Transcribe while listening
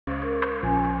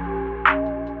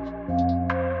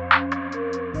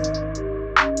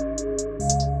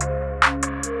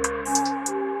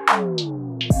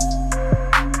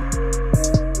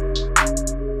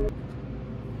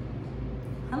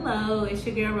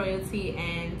your girl Royalty,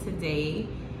 and today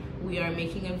we are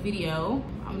making a video.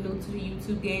 I'm new to the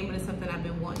YouTube game, but it's something I've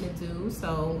been wanting to do,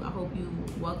 so I hope you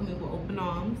welcome me with open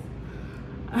arms.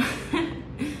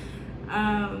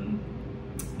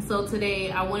 So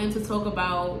today I wanted to talk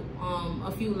about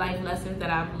a few life lessons that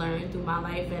I've learned through my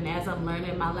life, and as I'm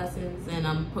learning my lessons and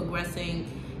I'm progressing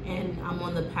and I'm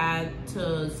on the path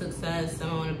to success,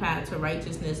 I'm on the path to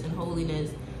righteousness and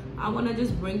holiness, I want to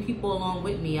just bring people along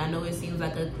with me. I know it seems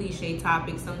like a cliche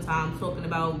topic sometimes, talking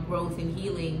about growth and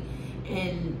healing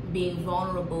and being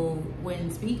vulnerable when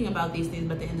speaking about these things,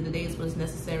 but at the end of the day, it's what's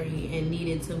necessary and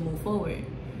needed to move forward.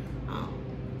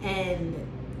 And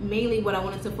mainly what I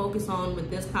wanted to focus on with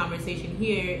this conversation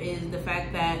here is the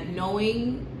fact that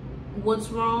knowing what's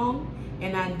wrong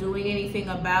and not doing anything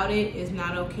about it is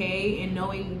not okay, and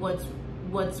knowing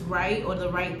what's right or the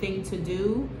right thing to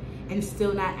do and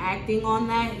still not acting on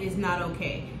that is not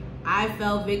okay. I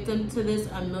fell victim to this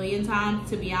a million times.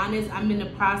 To be honest, I'm in the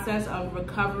process of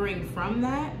recovering from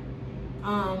that.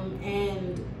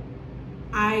 And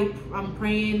I'm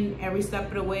praying every step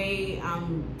of the way.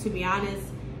 To be honest,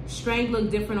 strength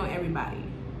looks different on everybody,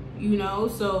 you know?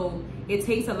 So it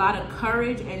takes a lot of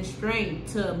courage and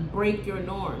strength to break your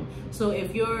norm. So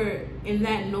if you're in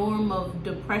that norm of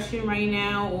depression right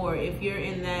now, or if you're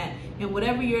in that, and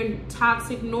whatever your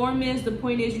toxic norm is, the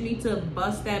point is you need to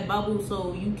bust that bubble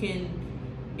so you can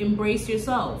embrace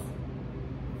yourself.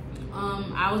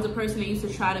 I was a person that used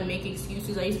to try to make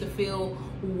excuses. I used to feel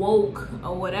woke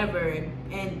or whatever.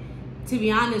 And to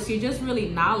be honest, you're just really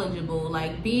knowledgeable.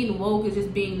 Like, being woke is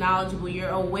just being knowledgeable. You're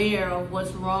aware of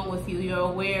what's wrong with you. You're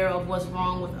aware of what's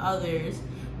wrong with others.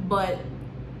 But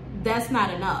that's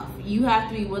not enough. You have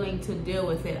to be willing to deal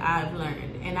with it, I've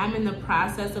learned. And I'm in the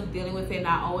process of dealing with it, and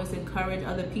I always encourage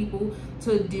other people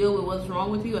to deal with what's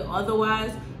wrong with you.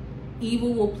 Otherwise,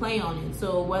 evil will play on it.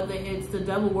 So whether it's the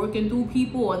devil working through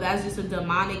people, or that's just a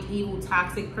demonic, evil,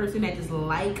 toxic person that just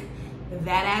like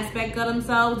that aspect of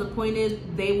themselves, the point is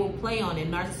they will play on it.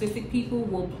 Narcissistic people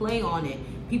will play on it.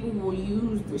 People will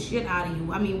use the shit out of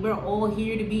you. I mean, we're all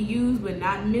here to be used, but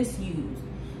not misused.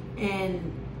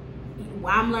 And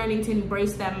I'm learning to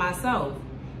embrace that myself.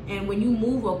 And when you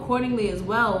move accordingly as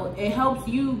well, it helps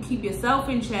you keep yourself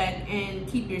in check and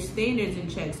keep your standards in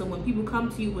check. So when people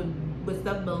come to you with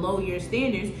stuff below your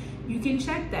standards, you can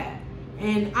check that.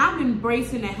 And I'm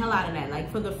embracing the hell out of that.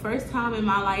 Like, for the first time in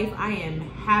my life, I am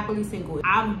happily single.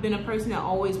 I've been a person that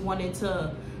always wanted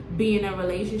to be in a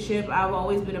relationship. I've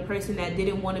always been a person that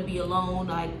didn't want to be alone.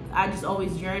 Like, I just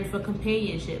always yearned for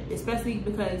companionship, especially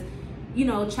because, you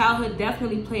know, childhood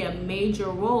definitely play a major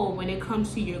role when it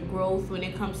comes to your growth, when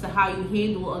it comes to how you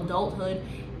handle adulthood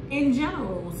in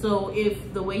general. So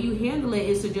if the way you handle it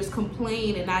is to just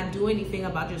complain and not do anything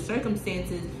about your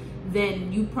circumstances,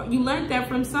 then you learned that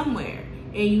from somewhere,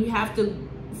 and you have to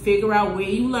figure out where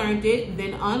you learned it,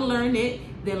 then unlearn it,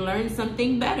 then learn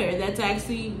something better that's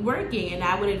actually working. And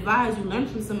I would advise you learn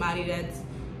from somebody that's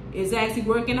is actually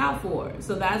working out for.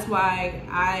 So that's why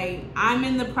I'm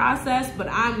in the process, but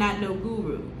I'm not no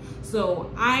guru.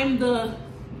 So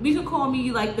we could call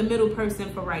me like the middle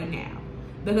person for right now,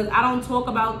 because I don't talk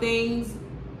about things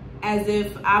as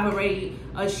if I've already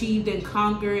achieved and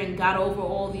conquered and got over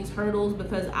all these hurdles,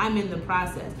 because I'm in the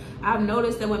process. I've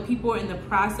noticed that when people are in the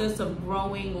process of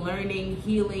growing, learning,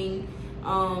 healing,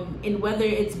 and whether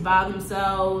it's by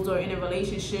themselves or in a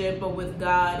relationship or with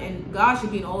God, and God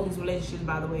should be in all these relationships,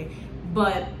 by the way,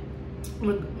 but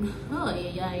oh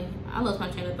yeah, I lost my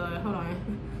train of thought. Hold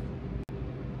on.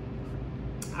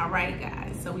 All right,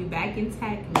 guys, so we back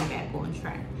intact and we back on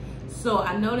track. So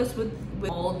I noticed with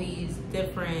all these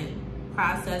different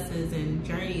processes and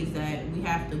journeys that we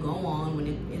have to go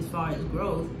on as far as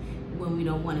growth, when we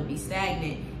don't want to be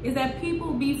stagnant, is that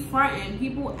people be fronting.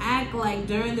 People act like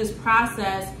during this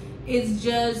process it's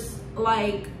just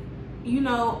like, you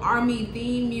know, army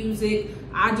theme music.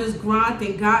 I just grind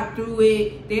and got through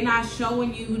it. They're not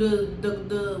showing you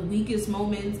the weakest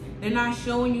moments. They're not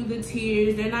showing you the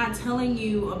tears. They're not telling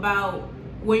you about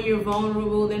when you're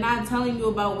vulnerable. They're not telling you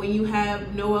about when you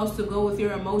have nowhere else to go with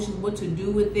your emotions, what to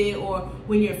do with it, or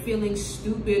when you're feeling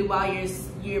stupid while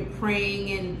you're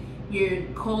praying and you're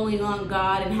calling on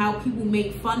God, and how people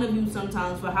make fun of you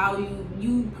sometimes for how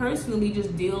you personally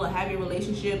just deal or have your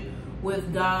relationship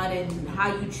with God, and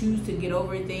how you choose to get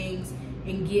over things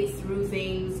and get through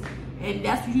things. And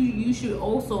that's what you should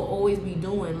also always be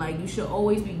doing. Like, you should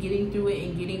always be getting through it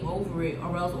and getting over it,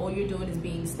 or else all you're doing is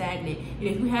being stagnant. And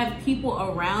if you have people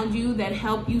around you that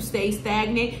help you stay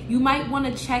stagnant, you might want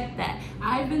to check that.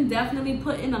 I've been definitely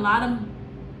put in a lot of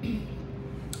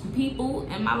people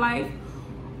in my life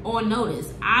on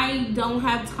notice. I don't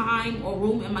have time or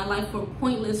room in my life for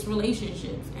pointless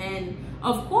relationships. And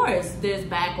of course there's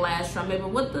backlash from it, but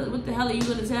what the hell are you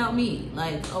gonna tell me?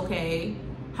 Like, okay,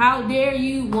 how dare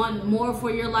you want more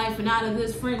for your life and out of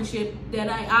this friendship that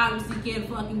I obviously can't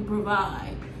fucking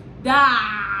provide?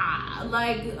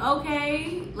 Like,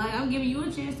 okay, like, I'm giving you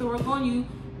a chance to work on you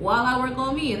while I work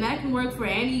on me, and that can work for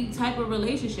any type of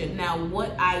relationship. Now,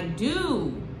 what I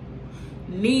do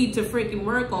need to freaking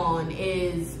work on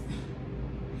is,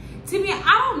 to me,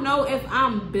 I don't know if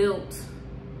I'm built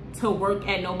to work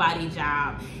at nobody's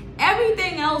job.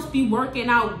 Everything else be working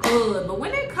out good, but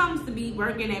when it comes to be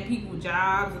working at people's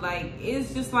jobs, like,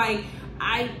 it's just like,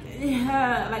 I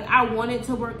want it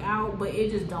to work out, but it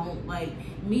just don't. Like,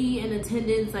 me in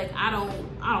attendance, like, I don't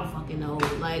fucking know.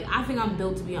 Like, I think I'm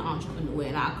built to be an entrepreneur,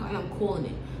 and I'm calling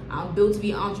it. I'm built to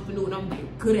be an entrepreneur, and I'm a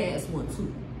good ass one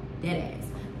too, dead ass.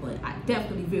 But I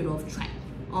definitely veered off track.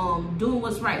 Doing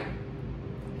what's right.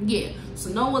 Yeah,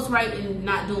 so knowing what's right and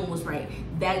not doing what's right,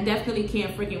 that definitely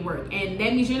can't freaking work. And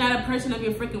that means you're not a person of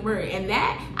your freaking word. And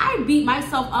that, I beat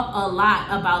myself up a lot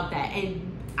about that.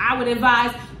 And I would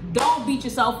advise, don't beat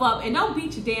yourself up, and don't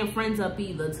beat your damn friends up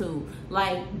either too.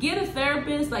 Like, get a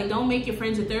therapist. Like, don't make your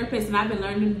friends your therapist. And I've been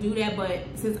learning to do that, but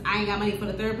since I ain't got money for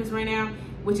the therapist right now,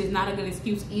 which is not a good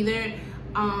excuse either,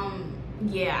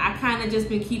 yeah, I kind of just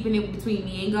been keeping it between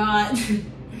me and God.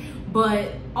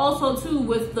 But also too,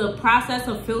 with the process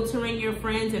of filtering your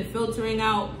friends and filtering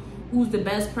out who's the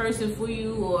best person for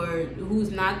you or who's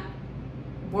not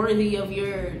worthy of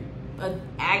your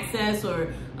access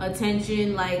or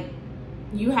attention, like,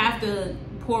 you have to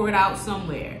pour it out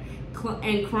somewhere.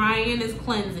 And crying is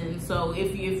cleansing. So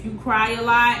if you cry a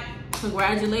lot,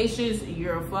 congratulations,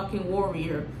 you're a fucking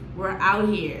warrior. We're out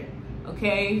here.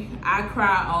 Okay, I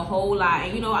cry a whole lot,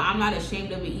 and you know, I'm not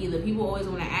ashamed of it either. People always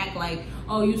want to act like,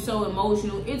 oh, you so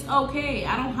emotional. It's okay.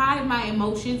 I don't hide my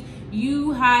emotions.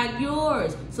 You hide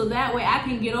yours, so that way I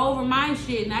can get over my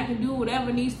shit and I can do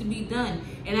whatever needs to be done.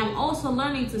 And I'm also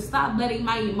learning to stop letting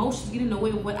my emotions get in the way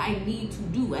of what I need to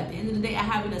do. At the end of the day, I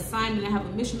have an assignment, I have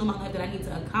a mission in my life that I need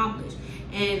to accomplish,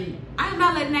 and I'm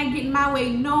not letting that get in my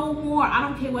way no more. I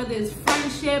don't care whether it's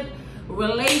friendship,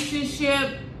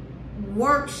 relationship,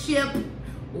 work ship,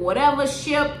 whatever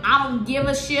ship. I don't give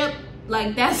a shit.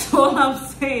 Like, that's all I'm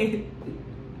saying.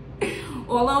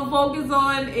 All I'm focused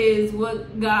on is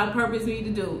what God purposed me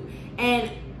to do.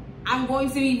 And I'm going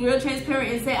to be real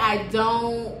transparent and say I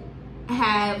don't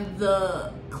have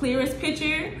the clearest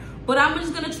picture, but I'm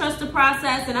just gonna trust the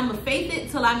process, and I'm gonna faith it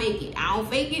till I make it. I don't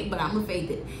fake it, but I'm gonna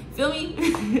faith it. Feel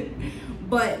me?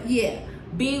 But yeah,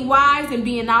 being wise and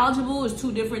being knowledgeable is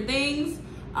two different things.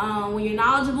 When you're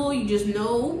knowledgeable, you just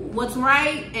know what's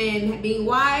right, and being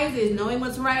wise is knowing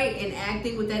what's right and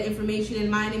acting with that information in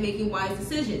mind and making wise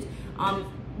decisions.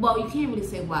 Well, you can't really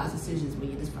say wise decisions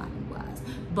when you're just finding wise,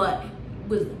 but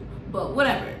wisdom. But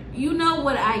whatever, you know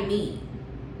what I need.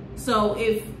 So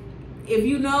if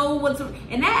you know what's,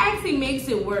 and that actually makes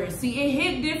it worse. See, it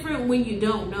hit different when you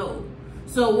don't know.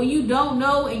 So when you don't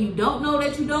know and you don't know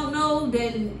that you don't know,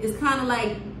 then it's kind of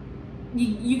like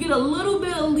you get a little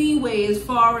bit of leeway as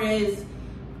far as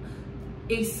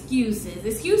excuses.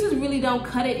 Excuses really don't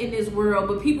cut it in this world,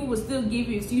 but people will still give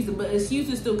you excuses, but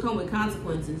excuses still come with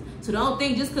consequences. So don't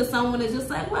think just because someone is just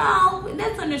like, well,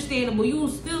 that's understandable, you will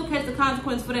still catch the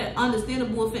consequence for that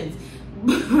understandable offense.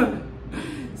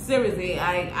 Seriously,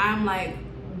 I'm like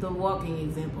the walking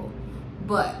example.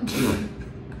 But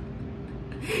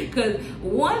because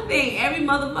one thing every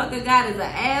motherfucker got is an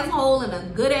asshole and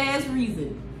a good ass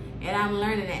reason. And I'm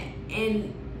learning that.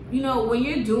 And you know, when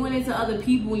you're doing it to other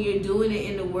people, when you're doing it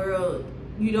in the world,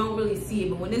 you don't really see it.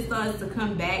 But when it starts to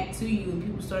come back to you and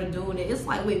people start doing it, it's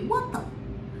like, wait, what the?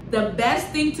 The best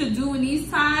thing to do in these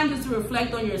times is to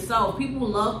reflect on yourself. People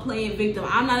love playing victim.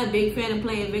 I'm not a big fan of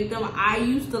playing victim. I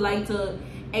used to like to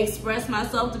express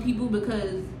myself to people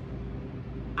because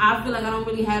I feel like I don't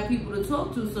really have people to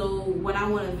talk to. So when I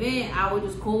want to vent, I would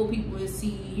just call people and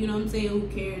see, you know what I'm saying, who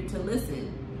cared to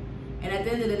listen. And at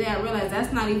the end of the day, I realized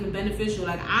that's not even beneficial.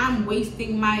 Like, I'm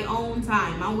wasting my own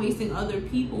time. I'm wasting other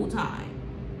people's time.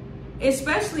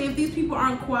 Especially if these people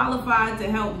aren't qualified to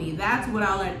help me. That's what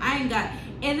I learned. I ain't got...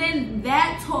 And then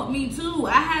that taught me too.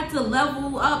 I had to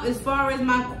level up as far as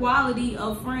my quality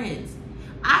of friends.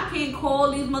 I can't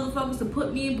call these motherfuckers to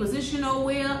put me in position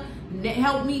nowhere,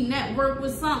 help me network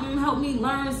with something, help me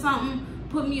learn something,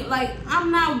 put me... Like, I'm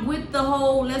not with the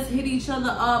whole let's hit each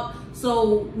other up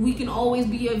so we can always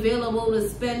be available to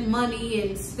spend money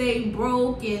and stay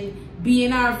broke and be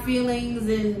in our feelings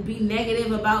and be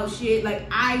negative about shit. Like,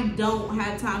 I don't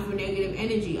have time for negative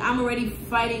energy. I'm already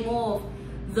fighting off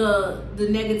the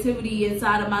negativity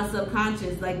inside of my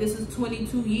subconscious. Like, this is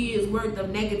 22 years worth of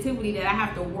negativity that I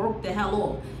have to work the hell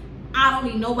off. I don't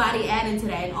need nobody adding to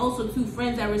that. And also, two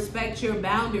friends that respect your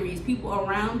boundaries. People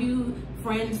around you,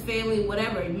 friends, family,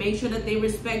 whatever, make sure that they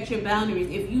respect your boundaries.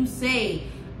 If you say,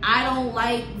 I don't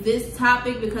like this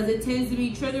topic because it tends to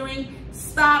be triggering,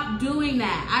 stop doing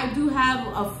that. I do have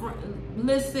a friend.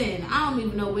 Listen, I don't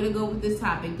even know where to go with this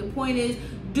topic. The point is,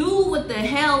 do what the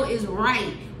hell is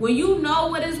right. When you know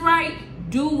what is right,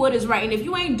 do what is right. And if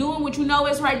you ain't doing what you know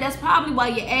is right, that's probably why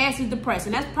your ass is depressed.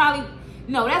 And that's probably,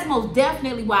 no, that's most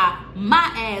definitely why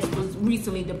my ass was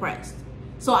recently depressed.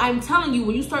 So I'm telling you,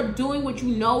 when you start doing what you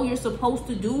know you're supposed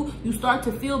to do, you start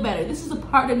to feel better. This is a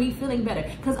part of me feeling better,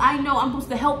 because I know I'm supposed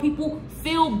to help people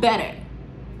feel better.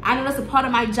 I know that's a part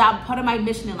of my job, part of my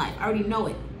mission in life. I already know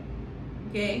it.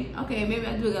 Okay, maybe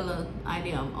I do got a little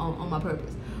idea on my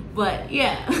purpose. But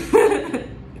yeah.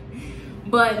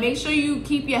 But make sure you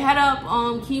keep your head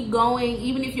up, keep going.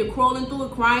 Even if you're crawling through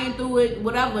it, crying through it,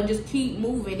 whatever, just keep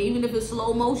moving. Even if it's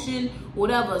slow motion,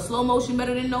 whatever. Slow motion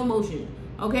better than no motion.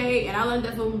 Okay? And I learned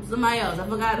that from somebody else. I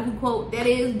forgot who quote that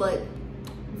is, but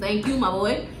thank you, my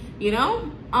boy. You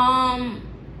know? And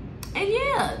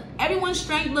yeah, everyone's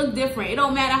strength look different. It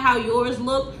don't matter how yours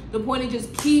look. The point is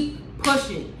just keep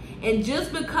pushing. And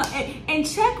just because, and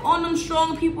check on them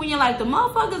strong people in your life. The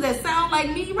motherfuckers that sound like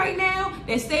me right now,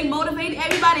 that stay motivated,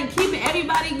 everybody, and keeping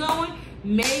everybody going.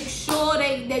 Make sure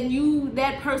that you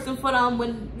that person for them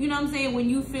when, you know what I'm saying, when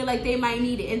you feel like they might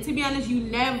need it. And to be honest, you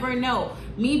never know.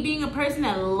 Me being a person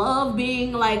that love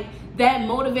being like that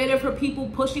motivator for people,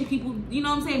 pushing people, you know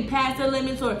what I'm saying, past their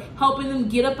limits, or helping them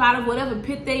get up out of whatever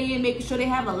pit they in, making sure they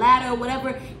have a ladder or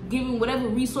whatever, giving whatever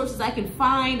resources I can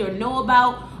find or know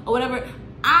about or whatever.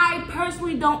 I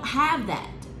personally don't have that.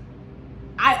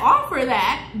 I offer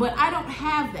that, but I don't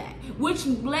have that, which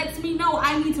lets me know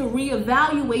I need to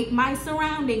reevaluate my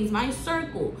surroundings, my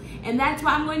circle. And that's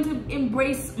why I'm going to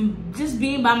embrace just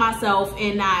being by myself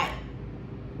and not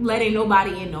letting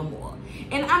nobody in no more.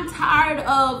 And I'm tired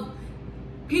of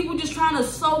people just trying to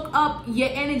soak up your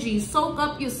energy, soak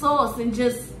up your sauce, and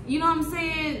just, you know what I'm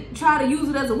saying, try to use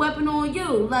it as a weapon on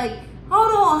you. Like,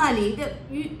 hold on,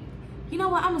 honey. You know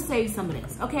what? I'm gonna save some of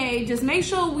this, okay? Just make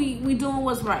sure we doing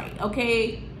what's right,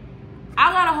 okay?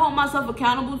 I gotta hold myself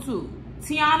accountable too.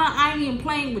 Tiana, I ain't even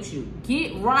playing with you.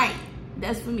 Get right.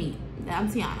 That's for me.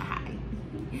 I'm Tiana. Hi.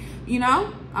 You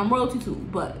know, I'm royalty too.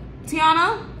 But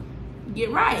Tiana, get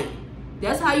right.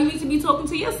 That's how you need to be talking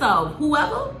to yourself.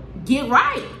 Whoever, get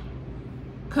right.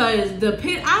 Cause the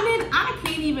pit I'm in, I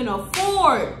can't even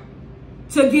afford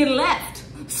to get left.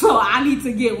 So I need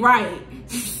to get right.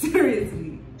 Seriously.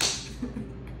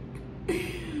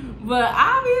 But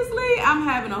obviously, I'm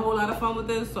having a whole lot of fun with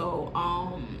this, so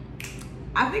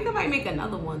I think I might make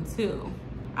another one too.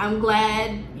 I'm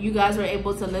glad you guys were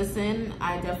able to listen.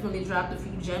 I definitely dropped a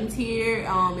few gems here.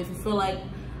 If you feel like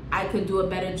I could do a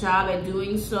better job at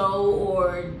doing so,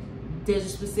 or there's a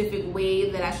specific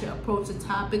way that I should approach the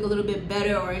topic a little bit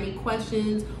better, or any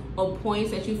questions or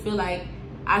points that you feel like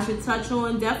I should touch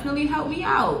on, definitely help me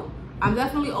out. I'm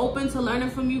definitely open to learning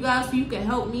from you guys so you can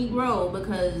help me grow,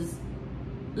 because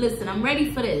listen, I'm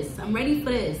ready for this. I'm ready for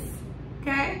this.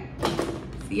 Okay?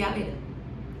 See y'all later.